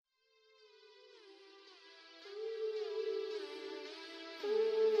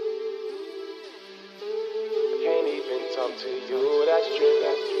talk to you, that's true.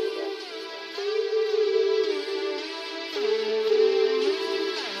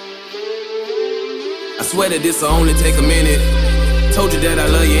 I swear that this'll only take a minute. Told you that I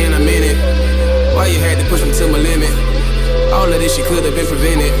love you and I meant it. Why you had to push me to my limit? All of this shit could have been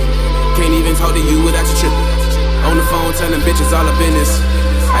prevented. Can't even talk to you without you tripping. On the phone telling bitches all our business.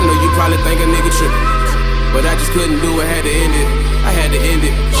 I know you probably think a nigga tripping, but I just couldn't do it, had to end it. I had to end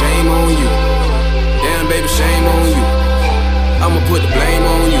it, shame on you. Damn baby, shame on you. I'ma put the blame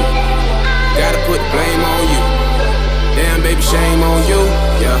on you. Gotta put the blame on you. Damn baby, shame on you.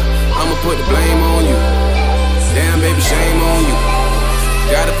 Yeah, I'ma put the blame on you. Damn baby, shame on you.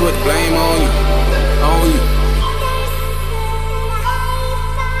 Gotta put the blame on you. On you.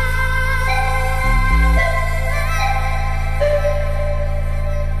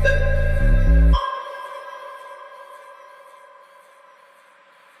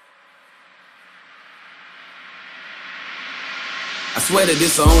 I swear that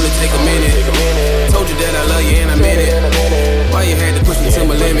this'll only take a minute. Told you that I love you and I meant it. Why you had to push me to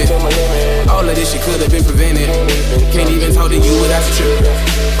my limit? All of this shit could have been prevented. Can't even talk to you without you tripping.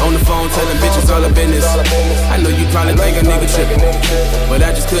 On the phone telling bitches all our business. I know you probably think a nigga tripping, but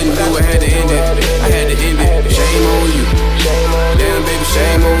I just couldn't do it, had to end it. I had to end it, shame on you. Damn baby,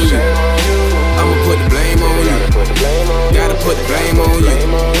 shame on you. I'ma put the blame on you. Gotta put the blame on you.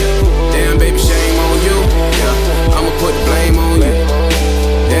 Damn baby, shame on you. Yeah, I'ma put the blame on you.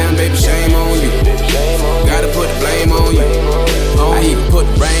 Damn baby, shame on you. Gotta put the blame on you. I even put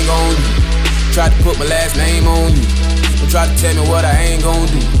the ring on you. Tried to put my last name on you. Don't try to tell me what I ain't gon'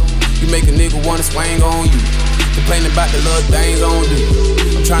 do. You make a nigga wanna swing on you. Complaining about the little things I don't do.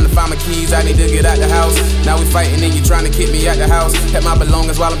 I'm trying to find my keys, I need to get out the house. Now we fighting and you trying to kick me out the house. Had my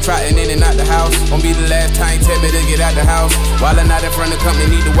belongings while I'm trotting in and out the house. Won't be the last time you tell me to get out the house. While I'm not in front of the company,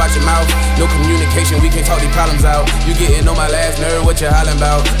 need to watch your mouth. No communication, we can't talk these problems out. You getting on my last nerve, what you hollering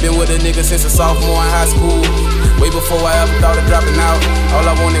about? Been with a nigga since a sophomore in high school. Way before I ever thought of dropping out. All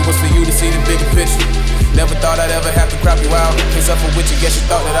I wanted was for you to see the bigger picture. Never thought I'd ever have to crop you out. Can't suffer with you, guess you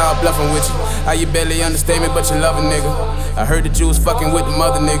thought that I was bluffing with you. How you barely understand me, but you love a nigga. I heard that you was fucking with them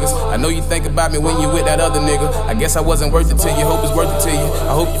other niggas. I know you think about me when you with that other nigga. I guess I wasn't worth it to you, hope it's worth it to you.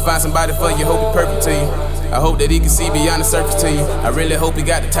 I hope you find somebody for you, hope it's perfect to you. I hope that he can see beyond the surface to you. I really hope he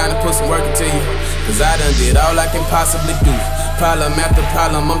got the time to put some work into you. Cause I done did all I can possibly do. Problem after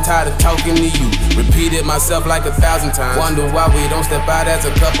problem, I'm tired of talking to you. Repeated myself like 1,000 times. Wonder why we don't step out as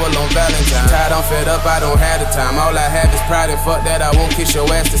a couple on Valentine's. Tired, I'm fed up, I don't have the time. All I have is pride and fuck that, I won't kiss your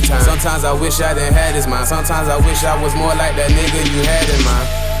ass this time. Sometimes I wish I didn't have his mind. Sometimes I wish I was more like that nigga you had in mind.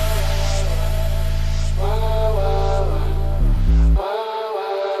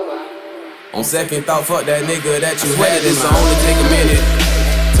 On second thought, fuck that nigga that you had in mind. This'll only take a minute.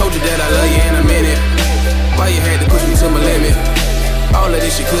 Told you that I love you and I meant it. Why you had to push me to my limit? All of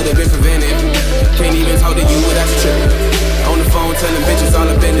this shit could have been prevented. Can't even talk to you without you tripping. On the phone telling bitches all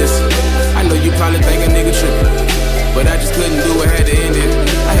our business. I know you probably think a nigga tripping, but I just couldn't do it, had to end it.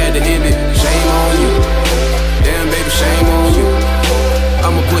 I had to end it, shame on you. Damn baby, shame on you.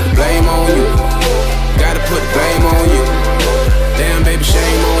 I'ma put the blame on you. Gotta put the blame on you. Damn baby,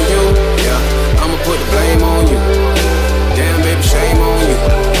 shame on you. Yeah, I'ma put the blame on you. Damn baby, shame on you.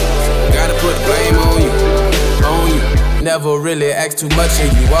 Gotta put the blame on you. On you. Never really asked too much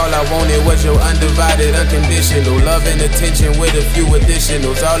of you. All I wanted was your undivided, unconditional love and attention with a few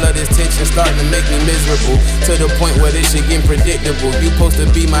additionals. All of this tension starting to make me miserable, to the point where this shit getting predictable. You supposed to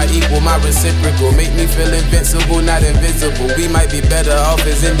be my equal, my reciprocal. Make me feel invincible, not invisible. We might be better off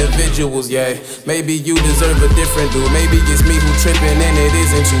as individuals, yeah. Maybe you deserve a different dude. Maybe it's me who tripping and it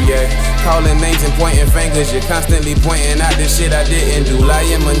isn't you, yeah. Calling names and pointing fingers, you're constantly pointing out the shit I didn't do. Lie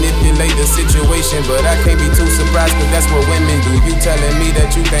and manipulate the situation, but I can't be too surprised, cause that's what women do. You telling me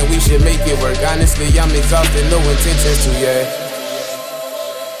that you think we should make it work. Honestly, I'm exhausted, no intentions to, yeah.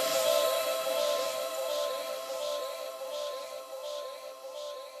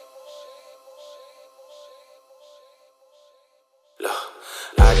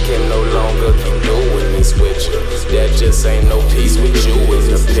 I can no longer keep doing this with you. There just ain't no peace with you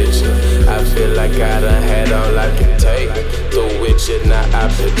in the picture. I feel like I done had all I can take. Through with you, now I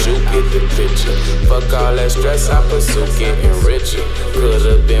bet you get the picture. Fuck all that stress, I pursue getting richer.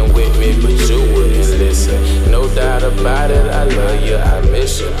 Could've been with me, but you wouldn't listen. No doubt about it, I love you, I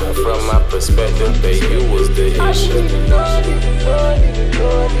miss you. But from my perspective, babe, you was the issue.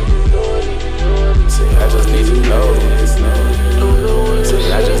 See, I just need to know.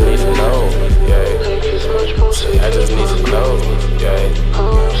 See, I just need to know, yeah. See, I just need to know, yeah.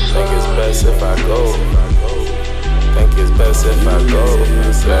 Think it's best if I go. Think it's best if I go,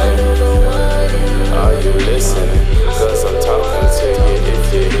 yeah. Are you listening? Cause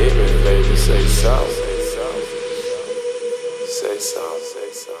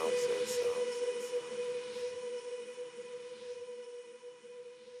something.